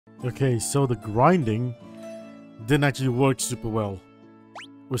Okay, so the grinding didn't actually work super well.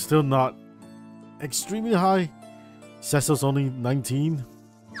 We're still not extremely high. Cecil's only 19.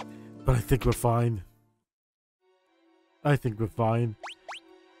 But I think we're fine. I think we're fine.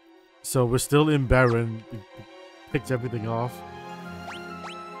 So we're still in Baron. We picked everything off.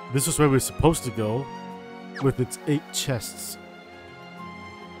 This was where we're supposed to go. With its 8 chests.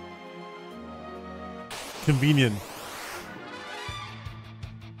 Convenient.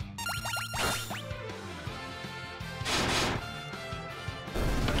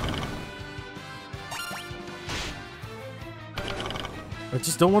 I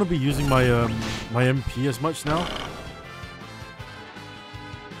just don't want to be using my my MP as much now.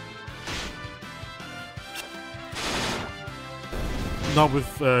 Not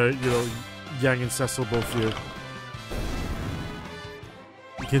with you know, Yang and Cecil both here.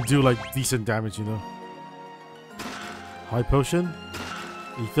 You can do like decent damage, you know. High potion,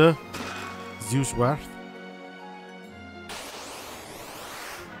 ether, Zeus Wrath,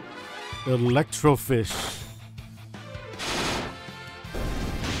 Electrofish.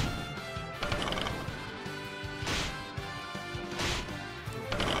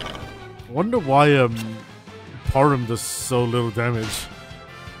 Wonder why Parum does so little damage.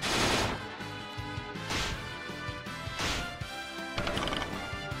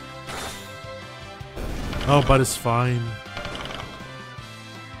 Oh, but it's fine.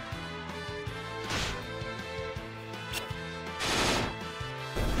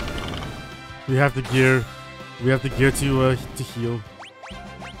 We have the gear. We have the gear to heal.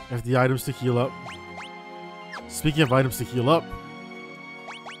 We have the items to heal up. Speaking of items to heal up.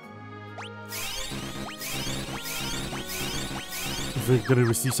 If we're gonna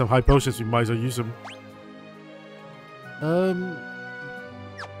receive some high potions, we might as well use them.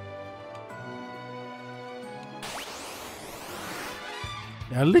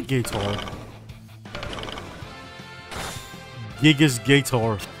 Alligator. Gigas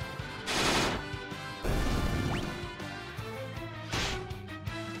Gator.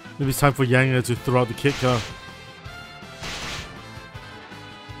 Maybe it's time for Yang to throw out the kick, huh?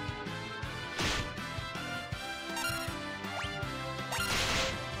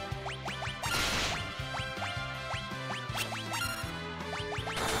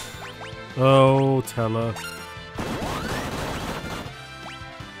 Oh, Teller.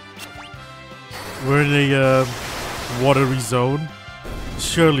 We're in a watery zone.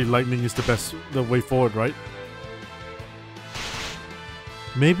 Surely lightning is the way forward, right?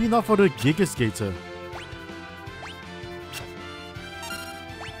 Maybe not for the Gigaskater.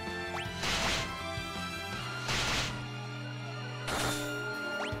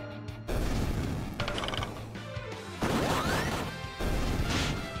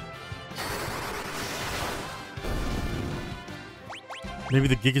 Maybe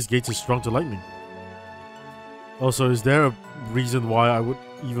the Gigaskater is strong to lightning. Also, is there a reason why I would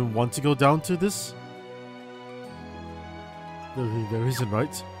even want to go down to this? There isn't,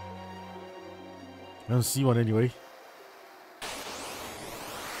 right? I don't see one anyway.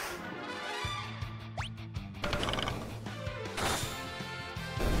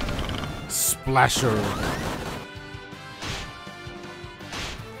 Splasher.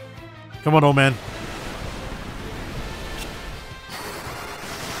 Come on, old man.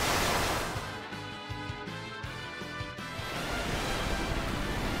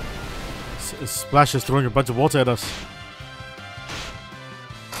 Splash is throwing a bunch of water at us.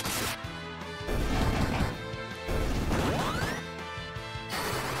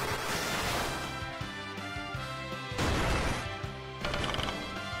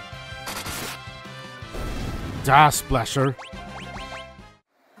 Da Splasher.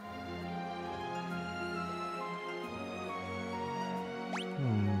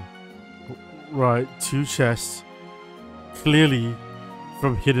 Right, 2 chests. Clearly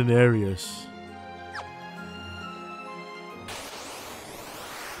from hidden areas.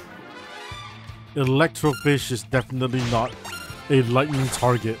 Electrofish is definitely not a lightning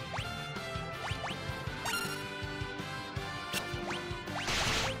target.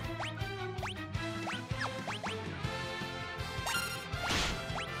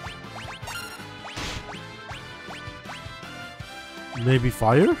 Maybe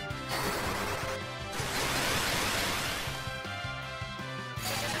fire?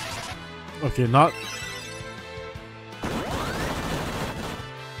 Okay, not...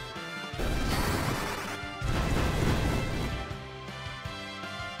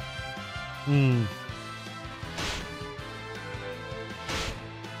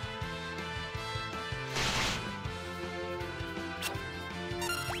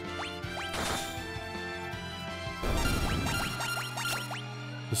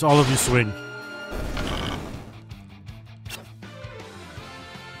 So all of you swing.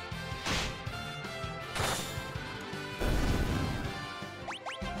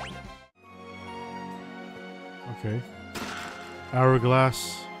 Okay.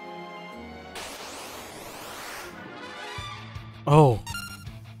 Hourglass. Oh.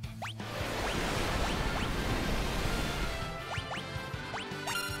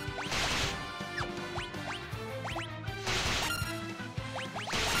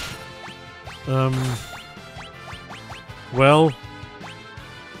 Well,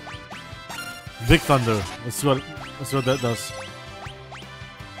 Big Thunder. Let's see what that does.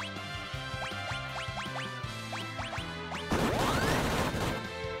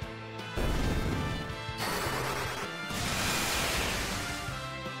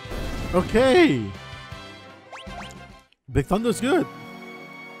 Okay. Big Thunder's good.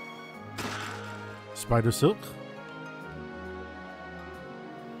 Spider Silk.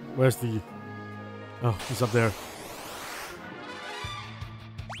 Where's the... Oh, he's up there.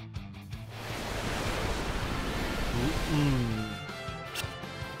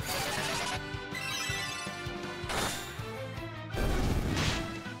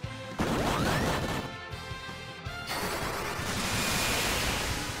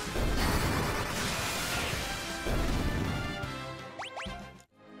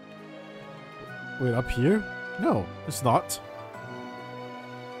 Wait, up here? No, it's not.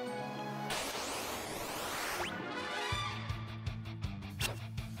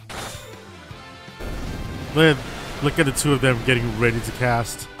 Look at the two of them getting ready to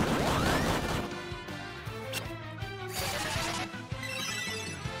cast.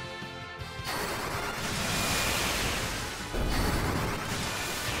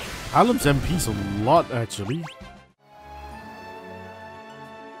 Alam's MP's a lot, actually.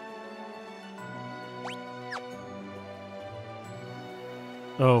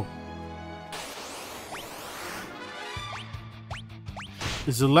 Oh.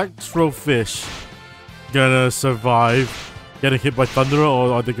 Is Electrofish gonna survive getting hit by Thunder,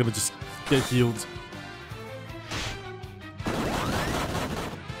 or are they gonna just get healed?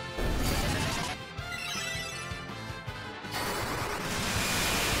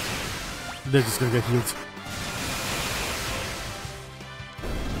 They're just gonna get healed.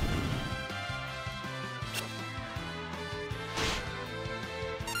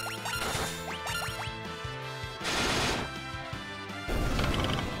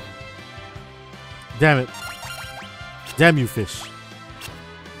 Damn it. Damn you, fish.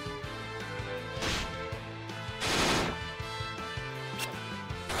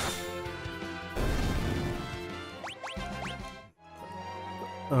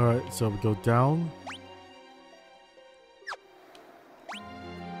 Alright, so we go down.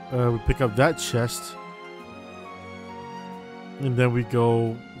 We pick up that chest. And then we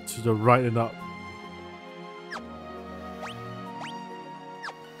go to the right and up.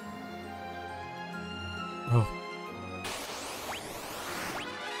 Oh.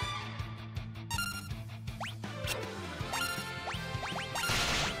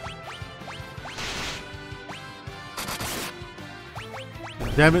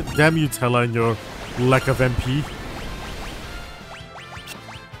 Damn it, damn you, Tella, and your lack of MP.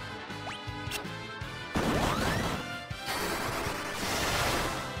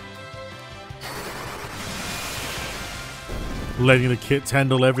 Letting the kids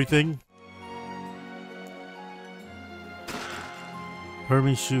handle everything.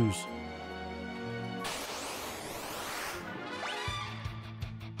 Hermes shoes.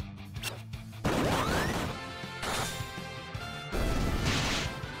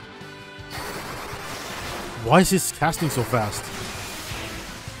 Why is his casting so fast?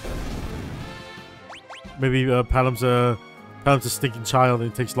 Maybe Palam's a stinking child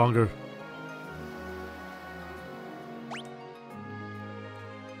and it takes longer.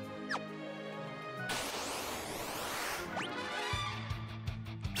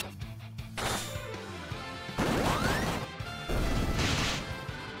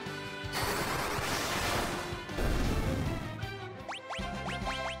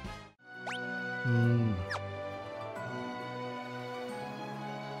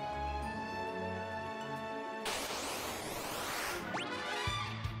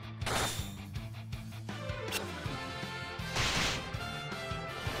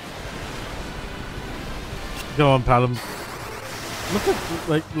 Go on, Palam. Look at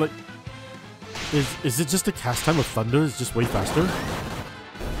like is it just the cast time of Thunder is just way faster?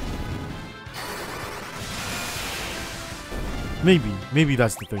 Maybe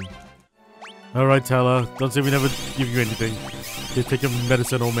that's the thing. Alright, Tella, don't say we never give you anything. You take your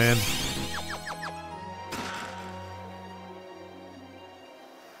medicine, old man.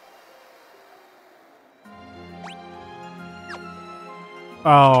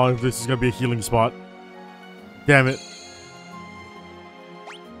 Oh, this is gonna be a healing spot. Damn it.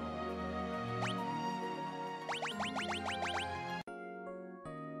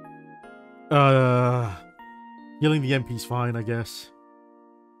 Healing the MP's fine, I guess.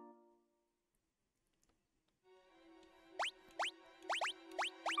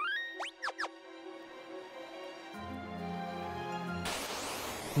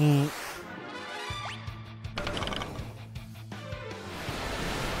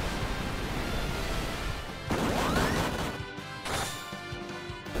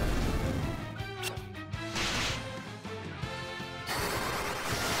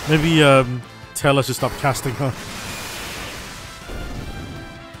 Maybe tell us to stop casting her.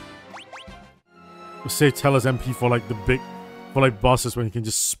 We'll save Teller's MP for like for like bosses when you can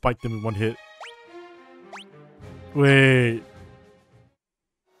just spike them in one hit. Wait.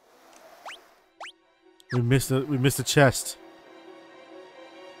 We missed the chest.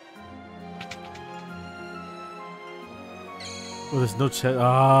 Oh, there's no chest.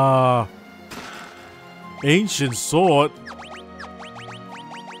 Ah. Ancient sword.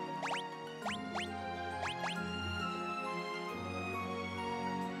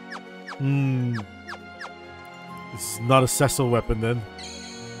 This is not a Cecil weapon then.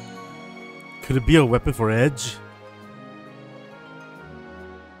 Could it be a weapon for Edge?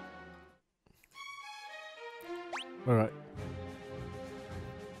 Alright.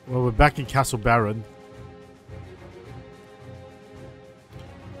 Well, we're back in Castle Baron.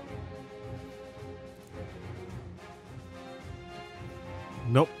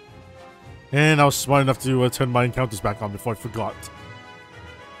 Nope. And I was smart enough to turn my encounters back on before I forgot.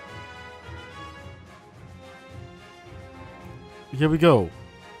 Here we go.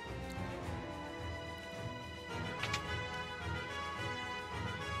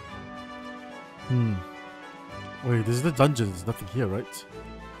 Wait, this is the dungeon. There's nothing here, right?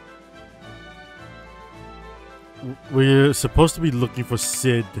 We're supposed to be looking for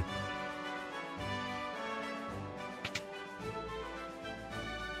Sid.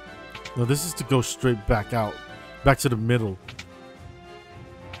 No, this is to go straight back out. Back to the middle.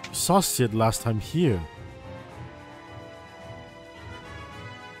 We saw Sid last time here.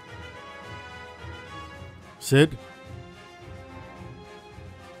 Sid?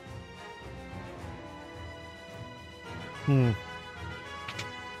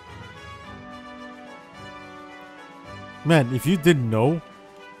 Man, if you didn't know,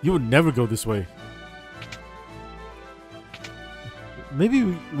 you would never go this way. Maybe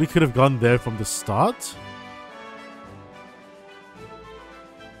we could have gone there from the start?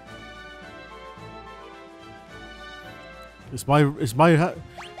 It's my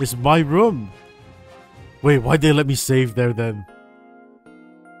room. Wait, why'd they let me save there then?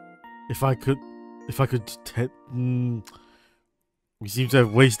 If I could we seem to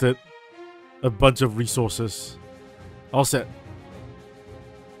have wasted a bunch of resources. All set.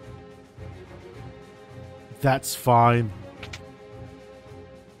 That's fine.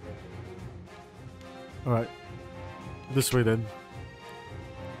 Alright. This way then.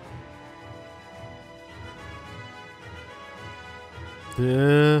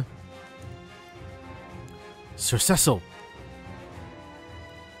 Sir Cecil.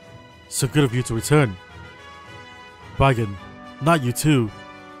 So good of you to return. Bagan, not you too.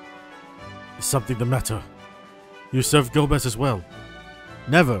 Is something the matter? You served Golbez as well.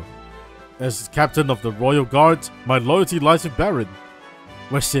 Never. As captain of the Royal Guard, my loyalty lies with Baron.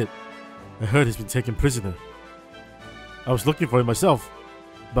 Where's Sid? I heard he's been taken prisoner. I was looking for him myself,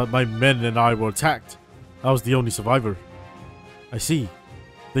 but my men and I were attacked. I was the only survivor. I see.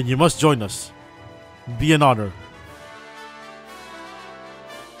 Then you must join us. Be an honor.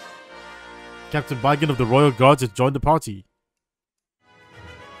 Captain Bagan of the Royal Guards has joined the party.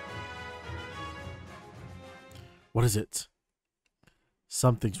 What is it?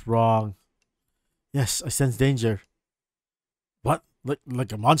 Something's wrong. Yes, I sense danger. What?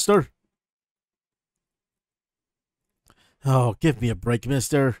 Like a monster? Oh, give me a break,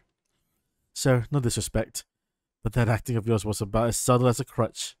 mister. Sir, no disrespect, but that acting of yours was about as subtle as a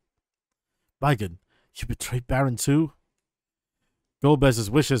crutch. Bagan, you betrayed Baron too? Golbez's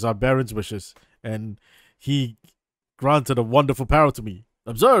wishes are Baron's wishes, and he granted a wonderful power to me.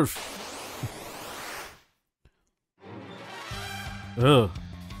 Observe! Ugh.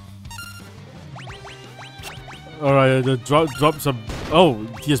 Alright, drop some... Oh,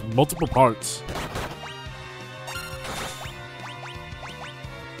 he has multiple parts.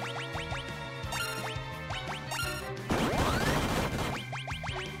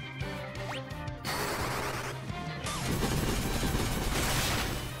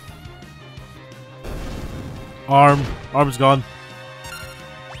 Arm's gone.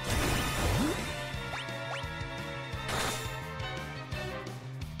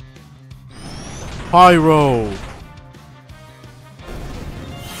 Pyro.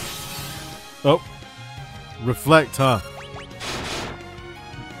 Oh. Reflect, huh?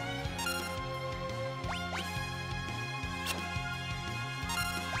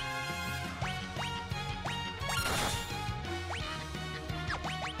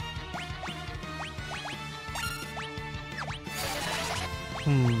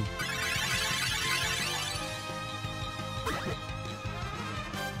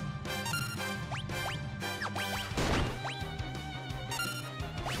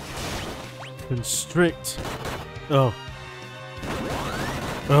 Constrict. Oh.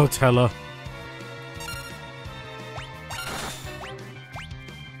 Oh, Teller.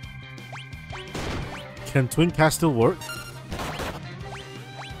 Can Twin Cast still work?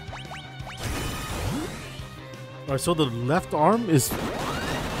 Alright, so the left arm is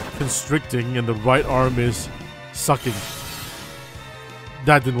constricting and the right arm is sucking.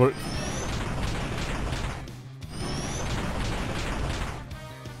 That didn't work.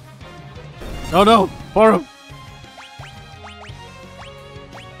 Oh no! For him!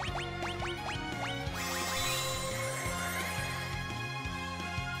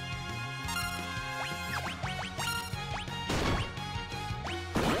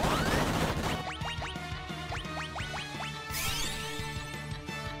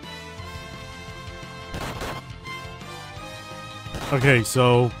 Okay,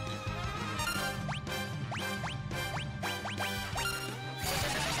 so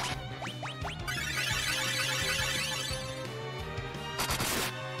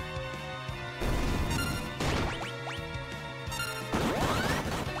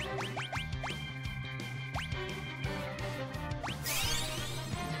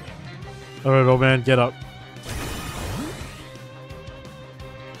alright, old man, get up.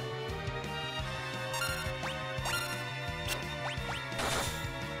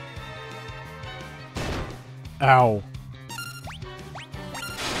 Ow.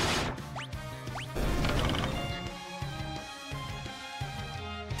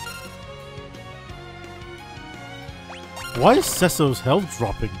 Why is Cecil's health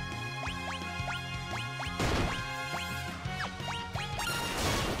dropping?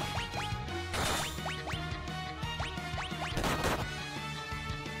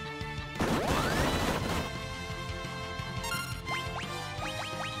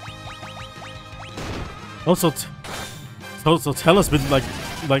 Also, Tella's been like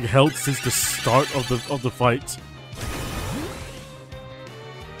held since the start of the fight.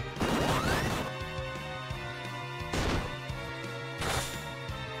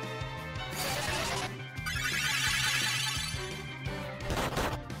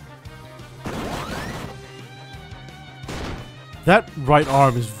 That right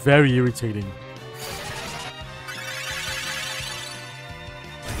arm is very irritating.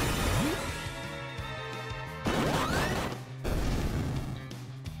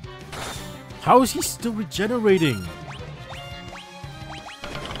 How is he still regenerating?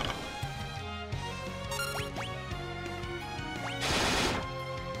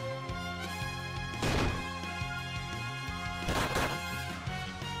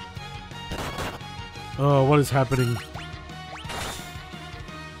 Oh, what is happening?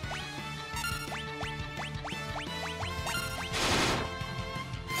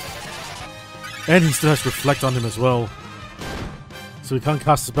 And he still has Reflect on him as well. So we can't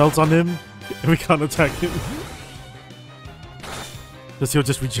cast spells on him, and we can't attack him. Because he'll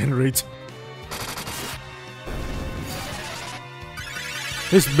just regenerate.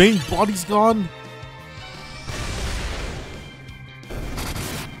 His main body's gone?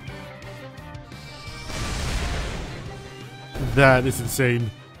 That is insane.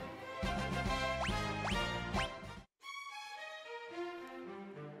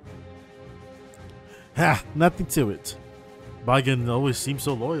 Ha! Nothing to it. Baigan always seems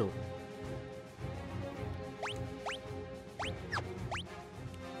so loyal.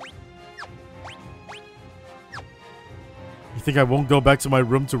 You think I won't go back to my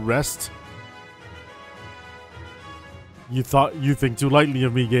room to rest? You think too lightly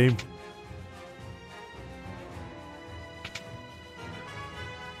of me, game.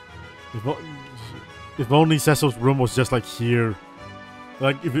 If only Cecil's room was just like here.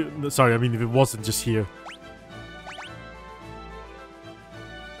 Like, if it, sorry, I mean if it wasn't just here.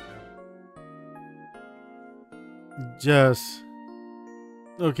 Just...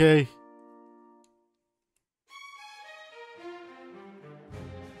 okay.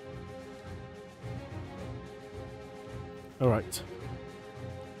 Alright.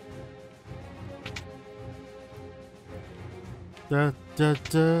 Da da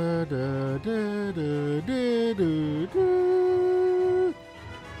da da da da da da.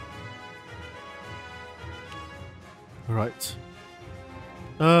 Alright.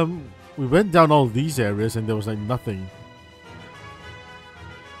 We went down all these areas and there was like nothing.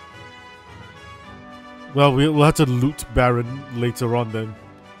 Well, we'll have to loot Baron later on then.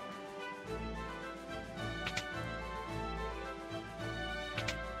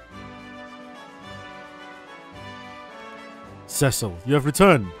 Cecil, you have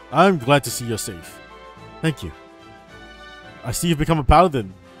returned. I'm glad to see you're safe. Thank you. I see you've become a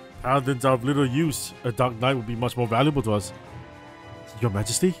paladin. Paladins are of little use. A dark knight would be much more valuable to us. Your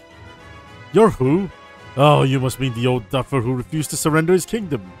Majesty? You're who? Oh, you must mean the old duffer who refused to surrender his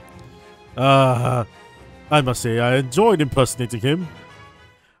kingdom. I must say I enjoyed impersonating him.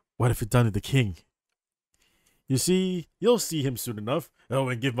 What have you done to the king? You see, you'll see him soon enough. Oh,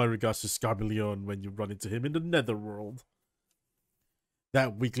 and give my regards to Scarmillion when you run into him in the netherworld.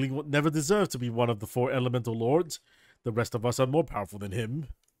 That weakling would never deserve to be one of the 4 elemental lords. The rest of us are more powerful than him.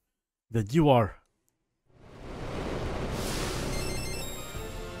 Then you are.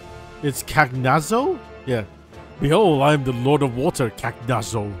 It's Cagnazo? Yeah. Behold, I am the Lord of Water,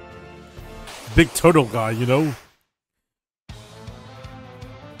 Cagnazo. Big turtle guy, you know?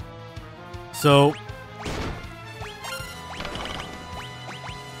 So...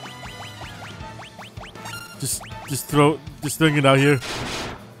 Just throwing it out here.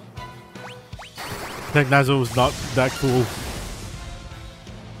 Cagnazo was not that cool.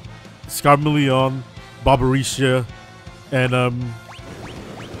 Scarmillion, Barbarisha, and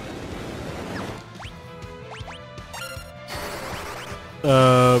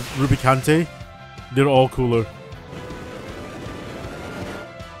Rubicante. They're all cooler.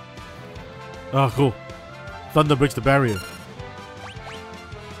 Oh, cool. Thunder breaks the barrier.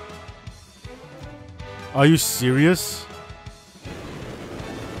 Are you serious?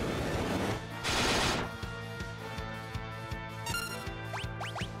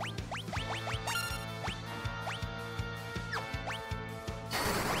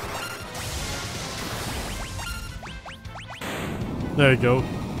 There you go.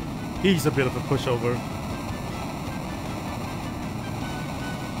 He's a bit of a pushover.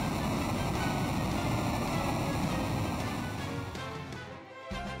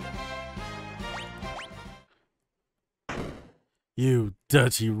 You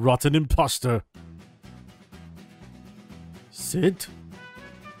dirty, rotten imposter. Sid?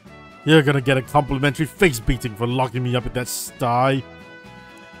 You're gonna get a complimentary face beating for locking me up in that sty.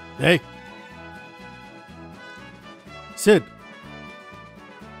 Hey. Sid.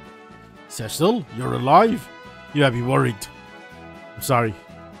 Cecil, you're alive? You have me worried. I'm sorry.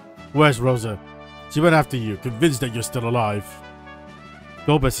 Where's Rosa? She went after you, convinced that you're still alive.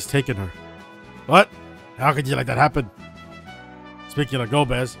 Golbez has taken her. What? How could you let that happen? Speaking of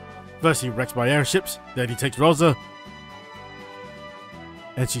Golbez, first he wrecks my airships, then he takes Rosa.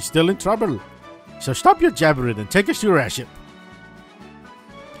 And she's still in trouble. So stop your jabbering and take us to your airship.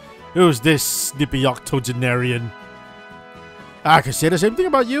 Who's this snippy octogenarian? I can say the same thing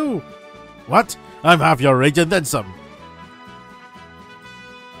about you. What? I'm half your age and then some.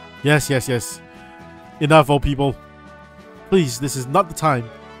 Yes. Enough, old people. Please, this is not the time.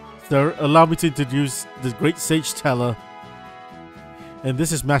 Sir, allow me to introduce the great sage teller. And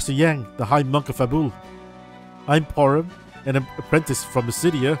this is Master Yang, the High Monk of Fabul. I'm Porum, an apprentice from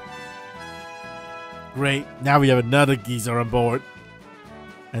Rydia. Great, now we have another geezer on board.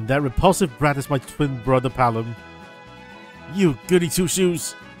 And that repulsive brat is my twin brother Palom. You goody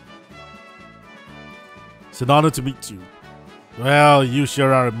two-shoes. It's an honor to meet you. Well, you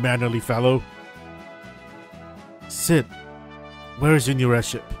sure are a mannerly fellow. Sid, where is your new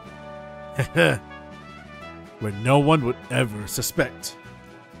airship? Where no one would ever suspect.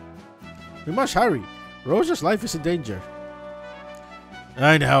 We must hurry. Rosa's life is in danger.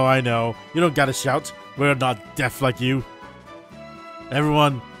 I know. You don't gotta shout. We're not deaf like you.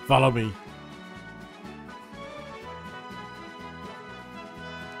 Everyone, follow me.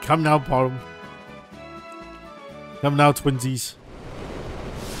 Come now, Porum. Come now, twinsies.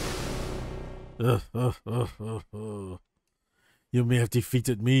 You may have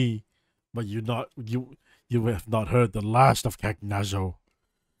defeated me, but you have not heard the last of Cagnazo.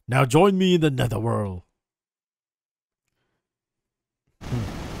 Now join me in the netherworld.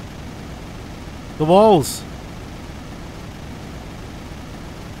 The walls.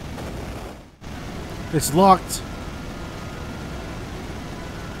 It's locked.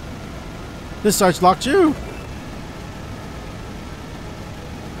 This side's locked too.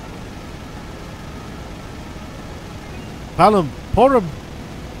 Palom, Porum.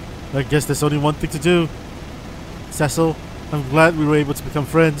 I guess there's only one thing to do. Cecil, I'm glad we were able to become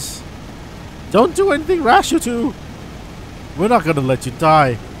friends. Don't do anything rash, you two. We're not gonna let you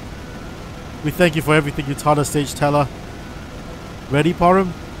die. We thank you for everything you taught us, Sage Teller. Ready, Param?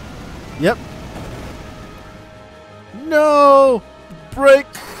 Yep. No! Break!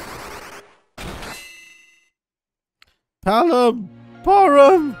 Param!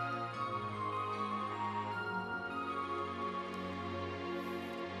 Param!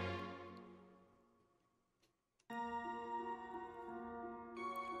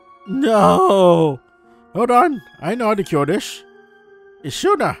 No! Hold on. I know how to cure this. It's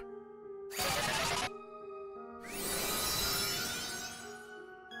sooner.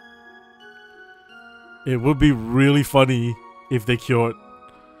 It would be really funny if they cured.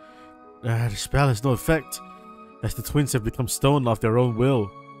 The spell has no effect, as the twins have become stone of their own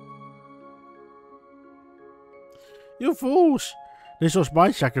will. You fools! This was my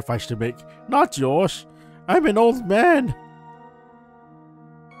sacrifice to make, not yours. I'm an old man.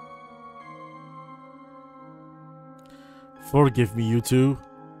 Forgive me, you two.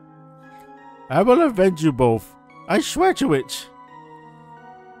 I will avenge you both. I swear to it.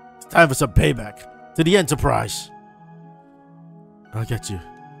 It's time for some payback. To the Enterprise. I'll get you.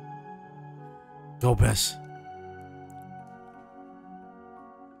 Golbez.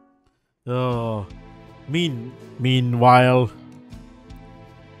 Oh. Meanwhile.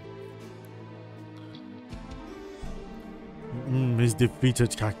 He's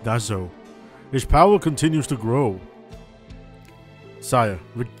defeated Cacnazo. His power continues to grow. Sire.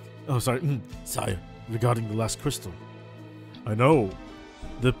 Sire. Regarding the last crystal. I know.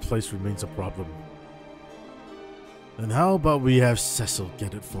 The place remains a problem. And how about we have Cecil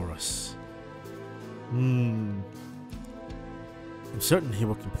get it for us? I'm certain he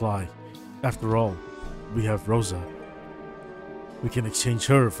will comply. After all, we have Rosa. We can exchange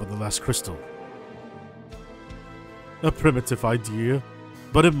her for the last crystal. A primitive idea,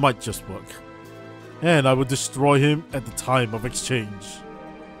 but it might just work. And I will destroy him at the time of exchange.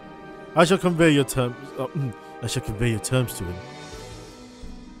 I shall convey your terms. I shall convey your terms to him.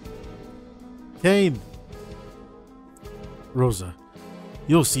 Kain. Rosa,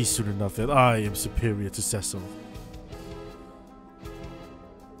 you'll see soon enough that I am superior to Cecil.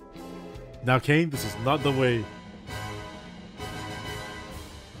 Now, Kain, this is not the way.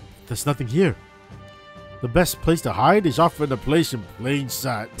 There's nothing here. The best place to hide is often a place in plain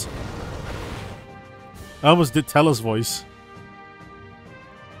sight. I almost did Teller's voice.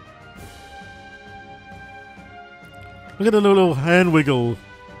 Look at the little hand wiggle.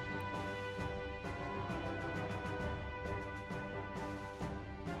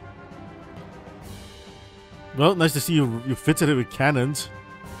 Well, nice to see you fitted it with cannons.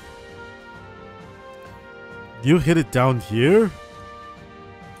 You hit it down here?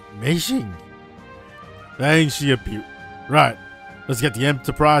 Amazing. Ain't she a beaut? Right, let's get the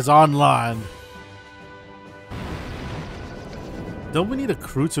Enterprise online. Don't we need a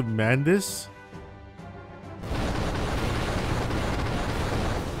crew to man this?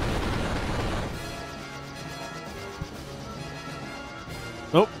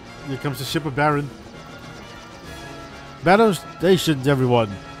 Oh, here comes the ship of Baron. Battle stations,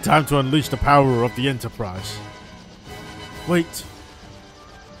 everyone. Time to unleash the power of the Enterprise. Wait.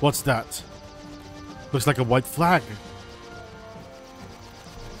 What's that? Looks like a white flag.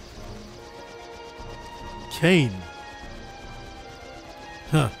 Kain.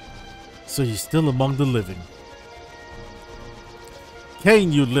 Huh. So you're still among the living.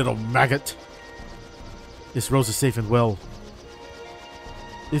 Kain, you little maggot. Is Rosa safe and well?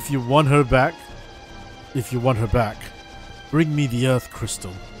 If you want her back, bring me the Earth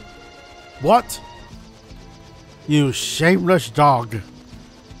Crystal. What? You shameless dog.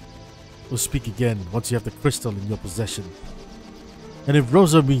 We'll speak again once you have the crystal in your possession. And if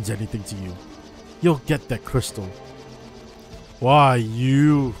Rosa means anything to you, you'll get that crystal. Why,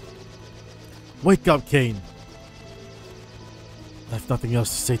 you... Wake up, Kain. I have nothing else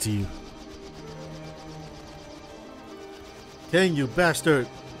to say to you. Kain, you bastard.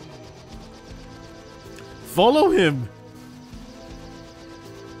 Follow him.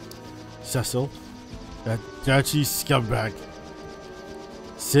 Cecil, that dirty scumbag.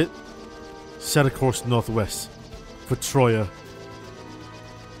 Set a course northwest for Troya.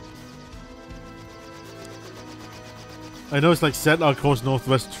 I know it's like set our course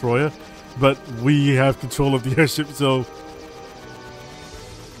northwest Troya, but we have control of the airship, so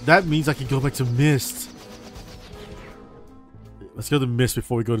that means I can go back to Mist. Let's go to Mist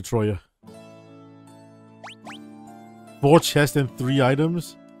before we go to Troya. 4 chests and 3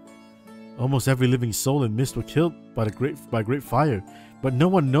 items. Almost every living soul in Mist were killed by great fire, but no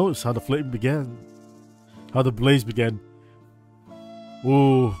one knows how the flame began. How the blaze began.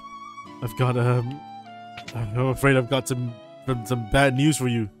 Ooh, I've got I'm afraid I've got some bad news for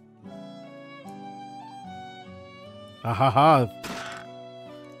you. Ha ha ha.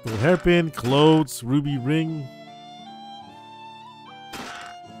 Gold hairpin, clothes, ruby ring.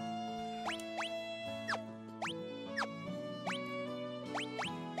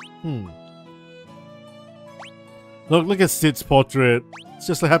 Look at Sid's portrait. It's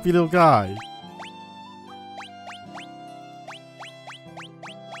just a happy little guy.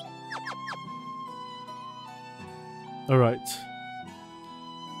 Alright.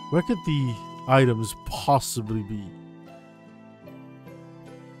 Where could the items possibly be?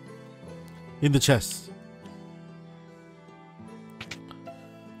 In the chest.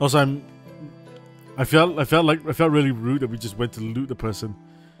 Also, I felt really rude that we just went to loot the person.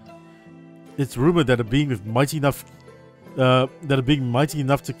 It's rumored that a being mighty enough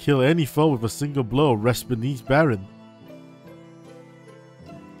to kill any foe with a single blow rests beneath Baron.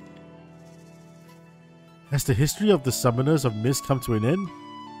 Has the history of the Summoners of Mist come to an end?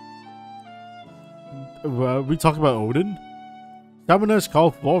 We talk about Odin? Summoners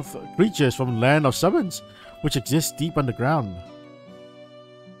call forth creatures from the land of summons, which exists deep underground.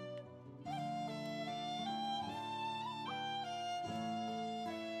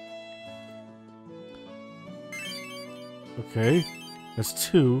 Okay, that's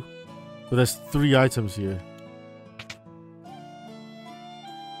 2, but there's 3 items here.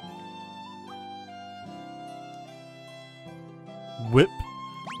 Whip,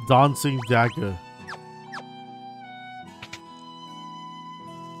 dancing dagger.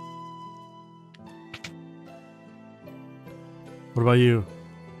 What about you?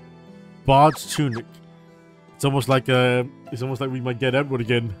 Bard's tunic. It's almost like we might get Edward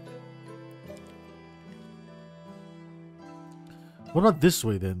again. What about this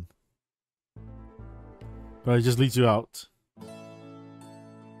way then? But it just leads you out.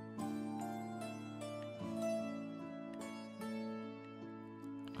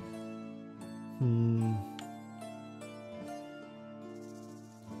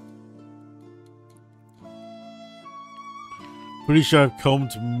 Pretty sure I've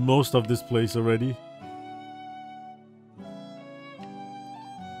combed most of this place already.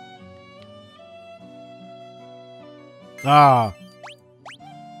 Ah!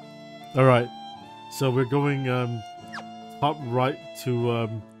 Alright. So we're going top right to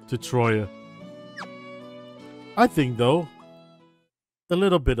Troya. I think though a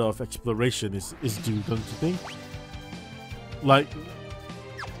little bit of exploration is due, don't you think? Like,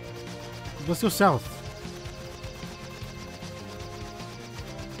 let's go south.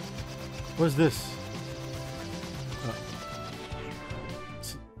 What's this?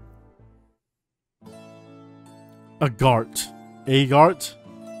 A Gart. A Gart?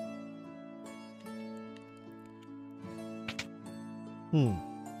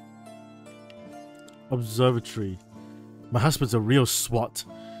 Observatory. My husband's a real swot.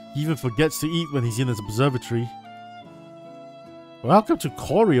 He even forgets to eat when he's in his observatory. Welcome to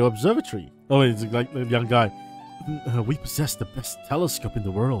Corio Observatory. Oh, it's like a young guy. We possess the best telescope in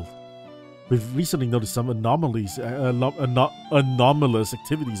the world. We've recently noticed some anomalous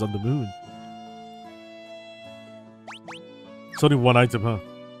activities on the moon. It's only one item, huh?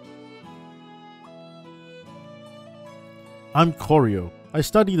 I'm Corio. I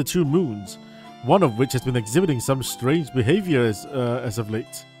study the 2 moons, one of which has been exhibiting some strange behavior as of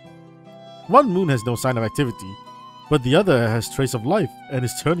late. One moon has no sign of activity, but the other has trace of life and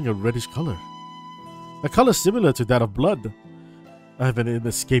is turning a reddish color. A color similar to that of blood. I have an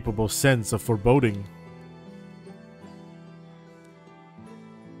inescapable sense of foreboding.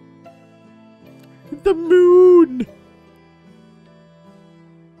 The moon!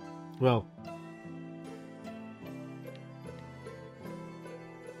 Well.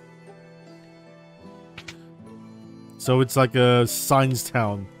 So it's like a science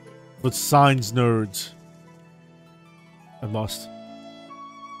town with science nerds. I'm lost.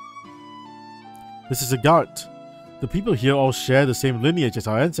 This is a Gart. The people here all share the same lineage as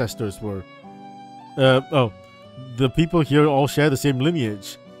our ancestors were. The people here all share the same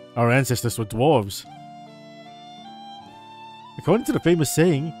lineage. Our ancestors were dwarves. According to the famous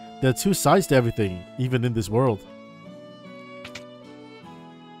saying, there are 2 sides to everything, even in this world.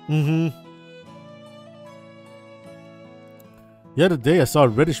 The other day I saw a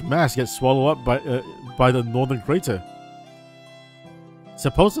reddish mass get swallowed up by the northern crater.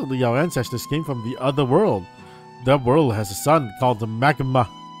 Supposedly our ancestors came from the other world. That world has a sun called the magma.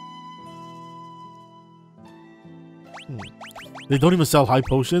 They don't even sell high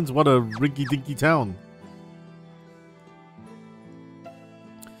potions? What a rinky-dinky town.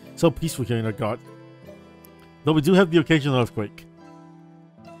 So peaceful here in our god. Though we do have the occasional earthquake.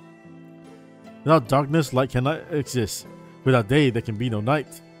 Without darkness, light cannot exist. Without day, there can be no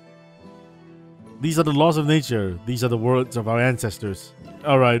night. These are the laws of nature. These are the words of our ancestors.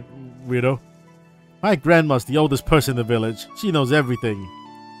 Alright, weirdo. My grandma's the oldest person in the village. She knows everything.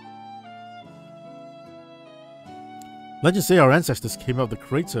 Legends say our ancestors came out of the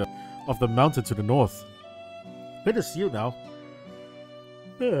crater of the mountain to the north. Crater's sealed now.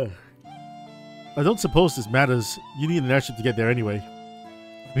 I don't suppose this matters. You need an airship to get there anyway.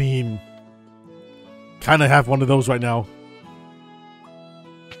 I mean, kinda have one of those right now.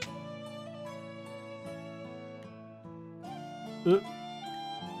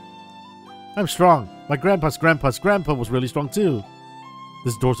 I'm strong. My grandpa's grandpa was really strong too.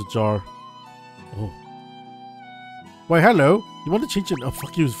 This door's ajar. Oh. Why, hello. You want to change your... Oh,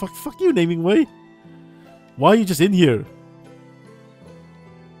 fuck you. Fuck you, naming way. Why are you just in here?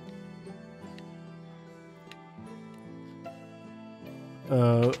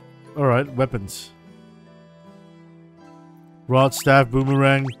 Alright, weapons. Rod, staff,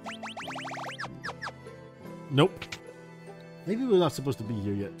 boomerang. Nope. Maybe we're not supposed to be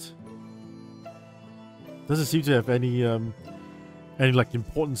here yet. Doesn't seem to have any like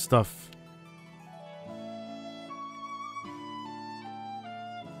important stuff.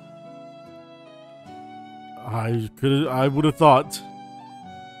 I would have thought.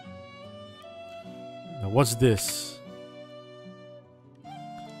 Now what's this?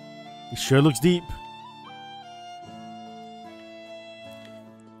 It sure looks deep.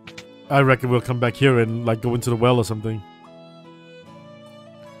 I reckon we'll come back here and like go into the well or something.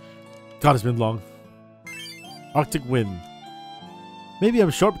 God, it's been long. Arctic wind. Maybe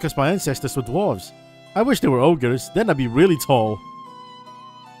I'm short because my ancestors were dwarves. I wish they were ogres, then I'd be really tall.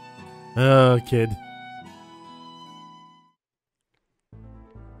 Kid.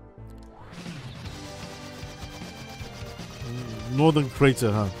 Northern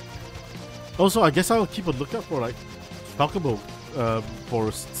crater, huh? Also, I guess I'll keep a lookout for like chocobo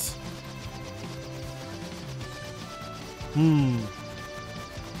forests.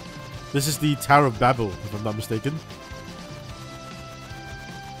 This is the Tower of Babel, if I'm not mistaken.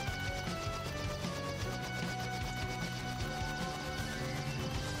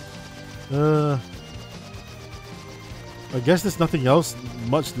 I guess there's nothing else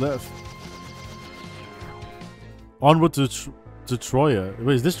much left. Onward to Troya.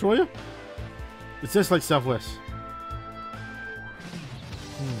 Wait, is this Troya? It says like southwest.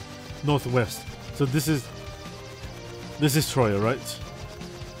 Northwest. So this is Troya, right?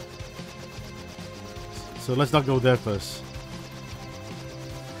 So let's not go there first.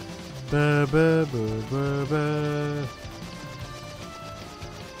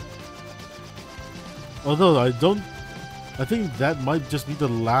 Although I think that might just be the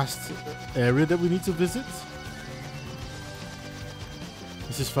last area that we need to visit.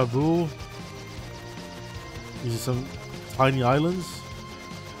 This is Fabul. These are some tiny islands.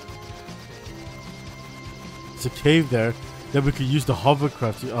 It's a cave there that we could use the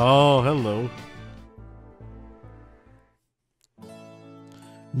hovercraft to... Oh, hello.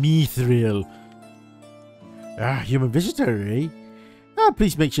 Mithril. Human visitor, eh?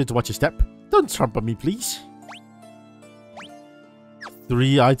 Please make sure to watch your step. Don't trample me, please.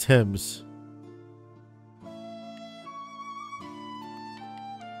 3 items.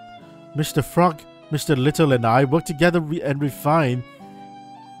 Mr. Frog, Mr. Little and I work together and refine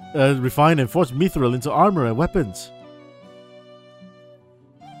and forge mithril into armor and weapons.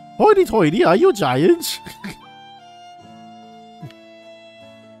 Hoity-toity, are you giants?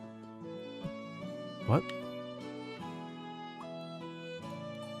 What?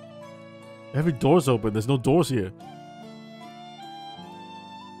 Every door's open. There's no doors here.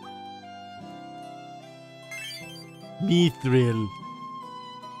 Mithril.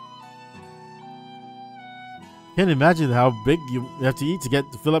 Can't imagine how big you have to eat to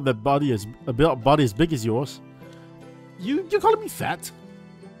fill up that body as big as yours. You're calling me fat?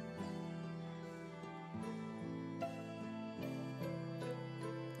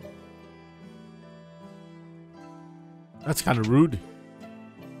 That's kind of rude.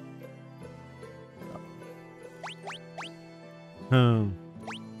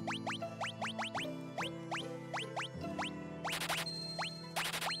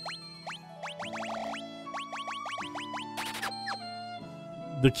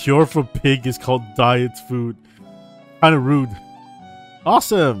 The cure for pig is called diet food. Kind of rude.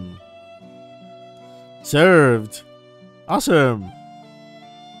 Awesome. Served. Awesome.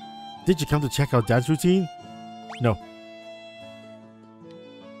 Did you come to check out Dad's routine? No.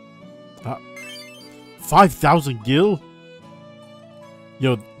 5,000 gil?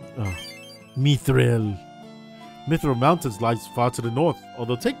 Yo, Mithril. Mithril Mountains lies far to the north.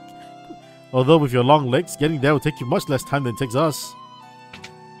 Although with your long legs, getting there will take you much less time than it takes us.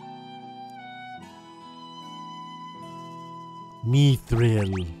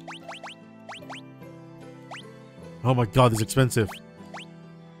 Mithril. Oh my god, it's expensive.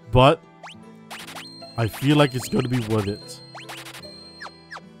 But I feel like it's going to be worth it.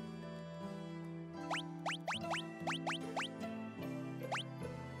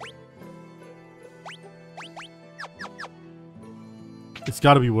 It's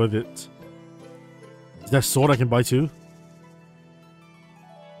got to be worth it. Is there a sword I can buy too?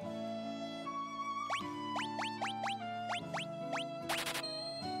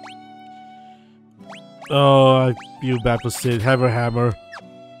 Oh, I feel bad for Sid. Have a hammer.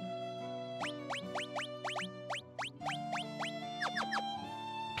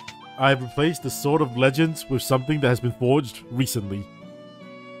 I've replaced the Sword of Legends with something that has been forged recently.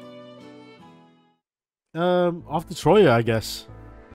 Off to Troya, I guess.